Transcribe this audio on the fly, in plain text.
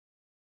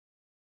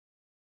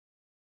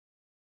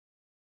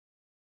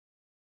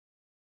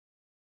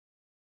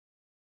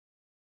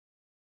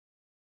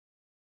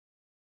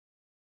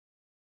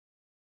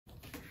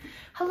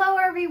Hello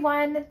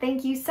everyone!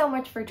 Thank you so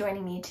much for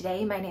joining me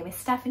today. My name is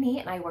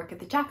Stephanie and I work at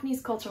the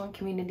Japanese Cultural and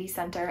Community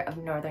Center of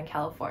Northern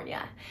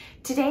California.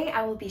 Today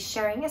I will be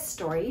sharing a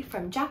story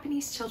from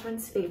Japanese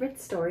children's favorite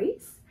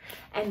stories.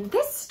 And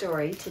this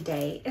story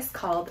today is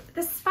called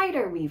The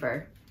Spider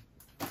Weaver.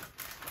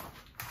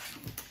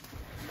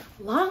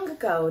 Long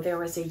ago there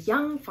was a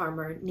young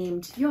farmer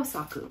named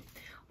Yosaku.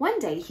 One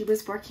day he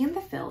was working in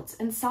the fields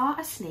and saw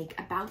a snake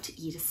about to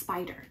eat a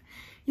spider.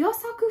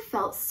 Yosaku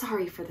felt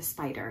sorry for the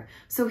spider,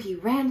 so he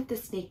ran at the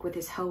snake with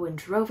his hoe and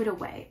drove it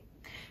away.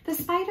 The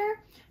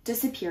spider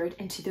disappeared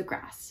into the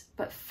grass,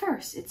 but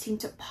first it seemed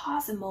to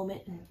pause a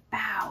moment and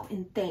bow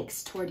in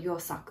thanks toward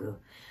Yosaku.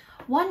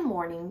 One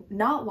morning,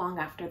 not long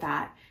after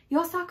that,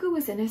 Yosaku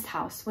was in his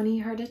house when he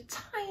heard a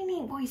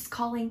tiny voice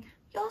calling,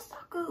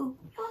 "Yosaku,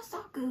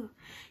 Yosaku."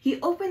 He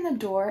opened the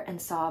door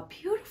and saw a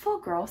beautiful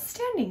girl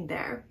standing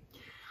there.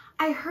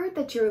 "I heard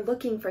that you're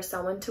looking for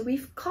someone to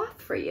weave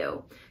cloth for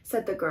you,"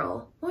 said the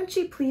girl. "Won't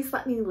you please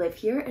let me live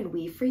here and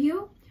weave for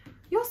you?"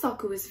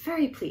 Yosaku was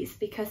very pleased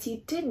because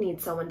he did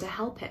need someone to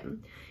help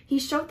him. He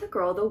showed the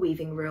girl the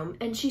weaving room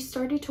and she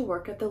started to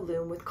work at the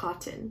loom with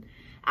cotton.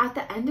 At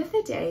the end of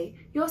the day,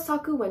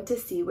 Yosaku went to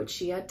see what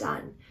she had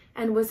done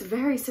and was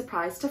very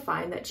surprised to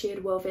find that she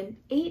had woven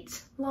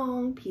 8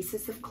 long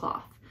pieces of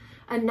cloth,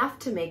 enough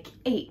to make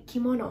 8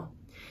 kimono.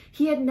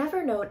 He had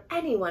never known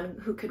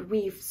anyone who could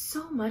weave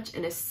so much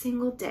in a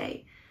single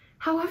day.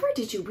 "However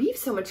did you weave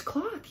so much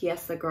cloth?" he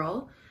asked the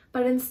girl.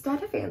 But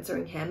instead of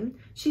answering him,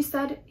 she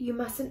said, "You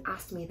mustn't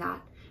ask me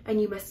that,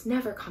 and you must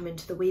never come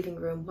into the weaving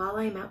room while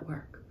I am at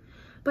work."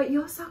 But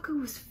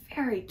Yosaku was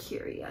very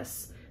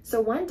curious.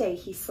 So one day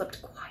he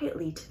slipped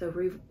quietly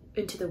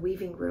into the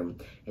weaving room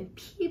and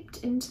peeped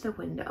into the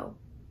window.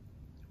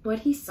 What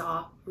he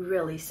saw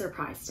really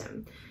surprised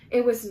him.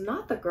 It was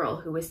not the girl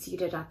who was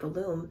seated at the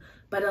loom,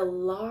 but a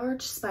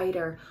large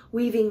spider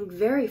weaving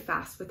very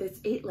fast with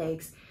its 8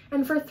 legs,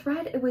 and for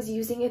thread it was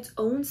using its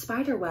own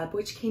spider web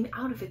which came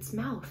out of its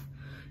mouth.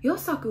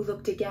 Yosaku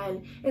looked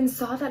again and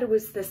saw that it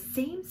was the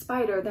same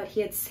spider that he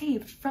had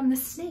saved from the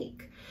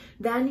snake.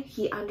 Then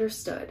he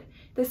understood.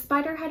 The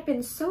spider had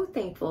been so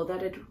thankful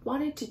that it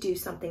wanted to do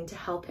something to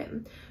help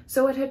him,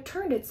 so it had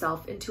turned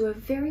itself into a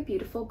very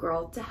beautiful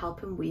girl to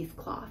help him weave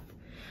cloth.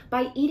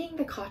 By eating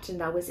the cotton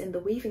that was in the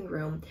weaving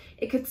room,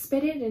 it could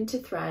spin it into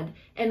thread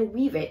and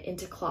weave it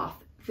into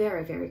cloth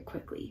very, very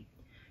quickly.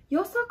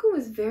 Yosaku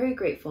was very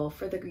grateful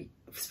for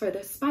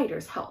the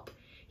spider's help.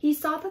 He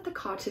saw that the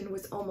cotton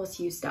was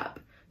almost used up,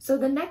 so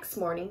the next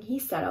morning he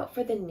set out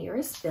for the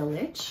nearest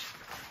village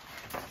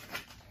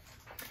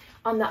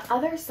on the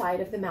other side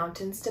of the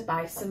mountains to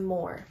buy some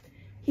more.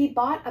 He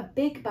bought a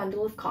big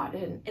bundle of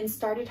cotton and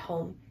started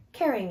home,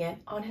 carrying it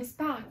on his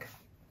back.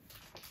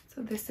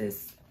 So this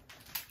is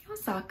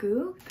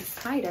Yosaku, the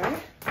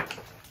spider.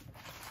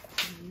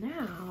 And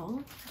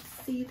now,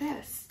 let's see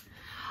this.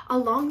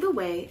 Along the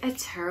way, a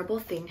terrible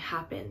thing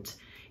happened.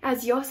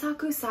 As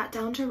Yosaku sat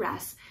down to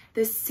rest,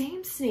 the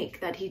same snake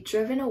that he'd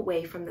driven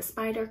away from the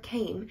spider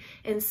came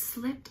and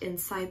slipped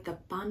inside the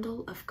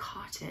bundle of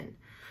cotton.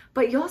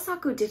 But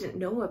Yosaku didn't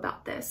know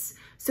about this,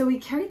 so he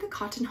carried the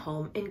cotton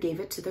home and gave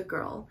it to the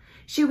girl.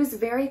 She was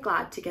very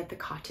glad to get the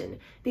cotton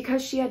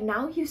because she had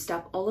now used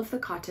up all of the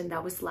cotton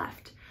that was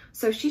left.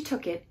 So she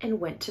took it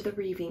and went to the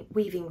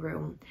weaving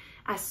room.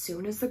 As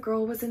soon as the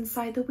girl was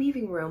inside the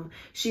weaving room,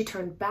 she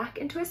turned back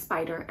into a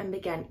spider and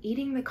began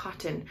eating the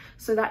cotton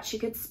so that she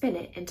could spin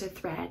it into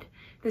thread.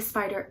 The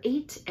spider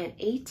ate and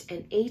ate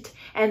and ate,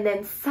 and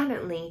then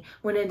suddenly,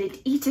 when it had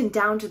eaten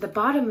down to the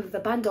bottom of the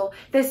bundle,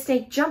 the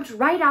snake jumped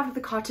right out of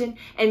the cotton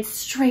and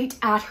straight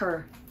at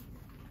her.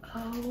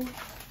 Oh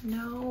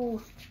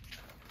no.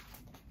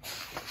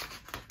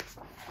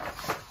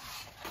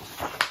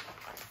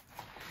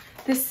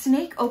 The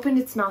snake opened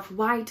its mouth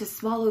wide to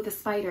swallow the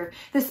spider.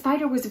 The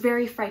spider was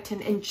very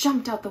frightened and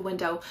jumped out the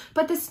window,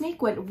 but the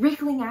snake went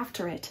wriggling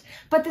after it.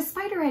 But the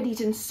spider had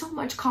eaten so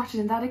much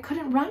cotton that it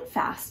couldn't run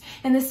fast,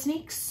 and the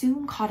snake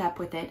soon caught up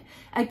with it.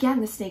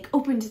 Again, the snake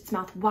opened its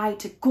mouth wide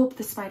to gulp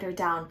the spider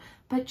down,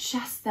 but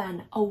just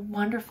then a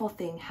wonderful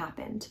thing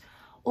happened.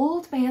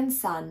 Old Man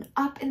Sun,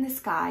 up in the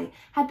sky,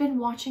 had been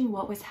watching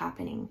what was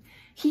happening.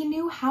 He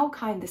knew how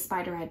kind the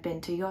spider had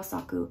been to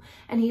Yosaku,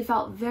 and he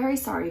felt very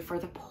sorry for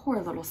the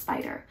poor little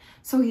spider.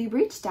 So he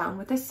reached down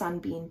with a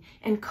sunbeam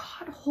and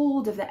caught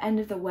hold of the end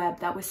of the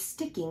web that was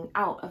sticking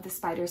out of the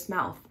spider's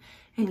mouth,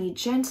 and he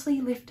gently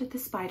lifted the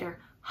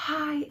spider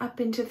high up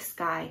into the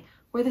sky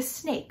where the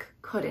snake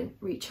couldn't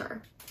reach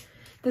her.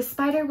 The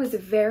spider was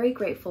very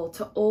grateful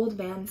to Old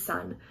Man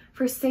Sun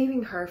for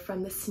saving her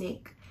from the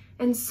snake.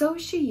 And so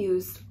she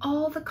used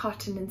all the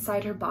cotton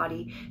inside her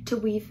body to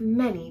weave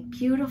many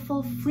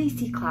beautiful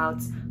fleecy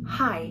clouds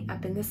high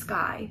up in the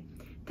sky.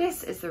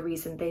 This is the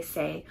reason, they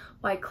say,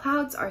 why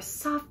clouds are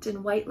soft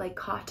and white like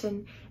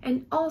cotton,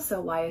 and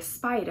also why a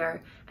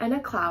spider and a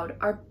cloud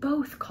are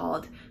both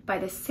called by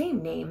the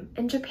same name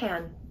in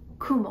Japan,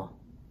 Kumo.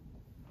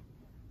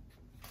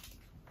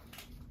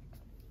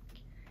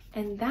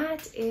 And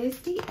that is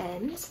the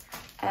end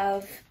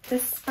of The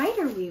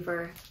Spider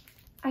Weaver.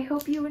 I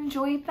hope you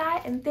enjoyed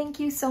that, and thank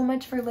you so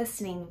much for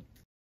listening.